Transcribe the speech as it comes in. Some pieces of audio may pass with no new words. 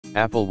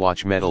Apple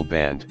Watch metal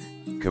band,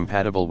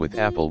 compatible with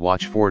Apple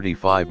Watch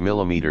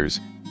 45mm,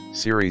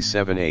 Series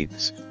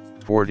 7/8,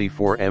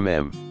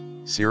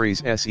 44mm,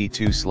 Series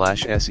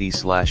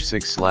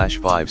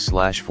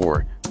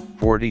SE2/SE/6/5/4,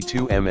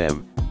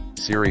 42mm,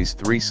 Series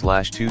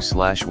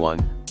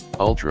 3/2/1,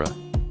 Ultra,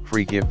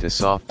 free gift a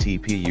soft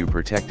TPU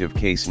protective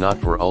case not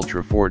for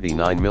Ultra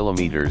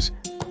 49mm,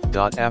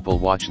 Apple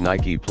Watch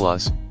Nike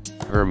Plus,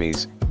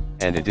 Hermes,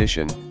 and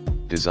Edition,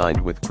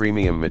 designed with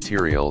premium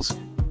materials,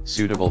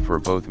 suitable for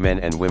both men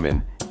and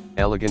women,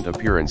 elegant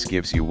appearance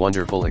gives you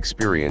wonderful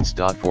experience.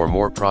 For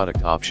more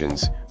product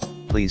options,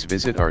 please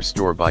visit our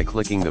store by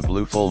clicking the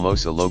blue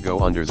Fullmosa logo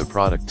under the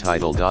product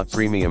title.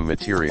 Premium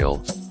material,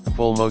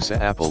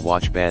 Fullmosa Apple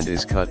Watch band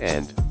is cut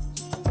and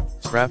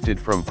crafted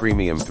from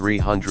premium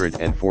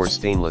 304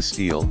 stainless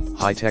steel,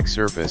 high-tech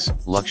surface,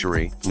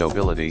 luxury,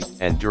 nobility,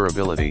 and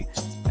durability,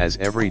 as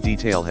every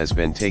detail has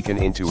been taken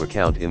into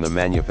account in the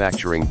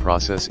manufacturing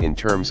process in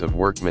terms of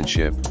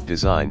workmanship,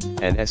 design,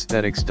 and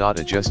aesthetics.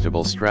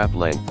 Adjustable strap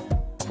length,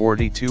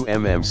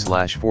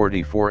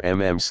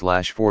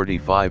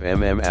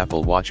 42mm/44mm/45mm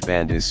Apple Watch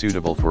band is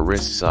suitable for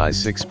wrist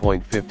size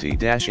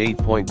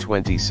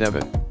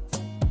 6.50-8.27.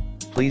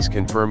 Please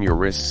confirm your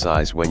wrist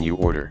size when you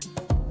order.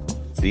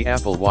 The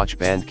Apple Watch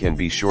band can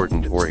be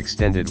shortened or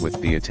extended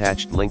with the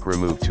attached link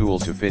remove tool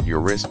to fit your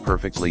wrist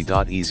perfectly.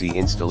 Easy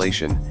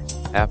installation.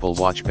 Apple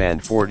Watch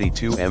band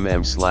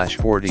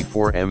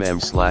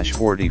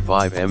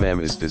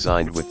 42mm/44mm/45mm is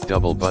designed with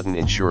double button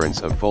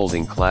insurance of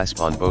folding clasp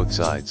on both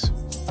sides.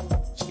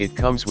 It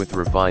comes with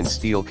refined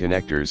steel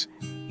connectors,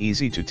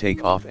 easy to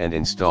take off and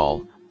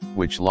install,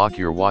 which lock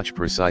your watch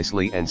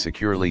precisely and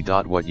securely.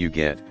 What you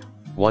get: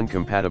 one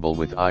compatible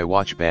with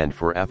iWatch band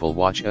for Apple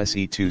Watch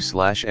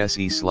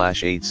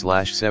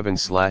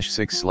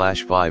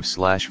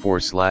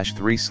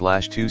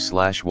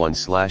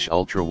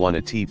SE2/SE/8/7/5/4/3/2/1/Ultra 1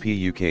 a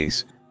TPU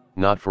case,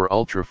 not for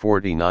Ultra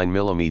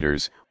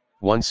 49mm,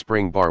 one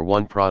spring bar,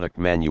 one product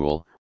manual,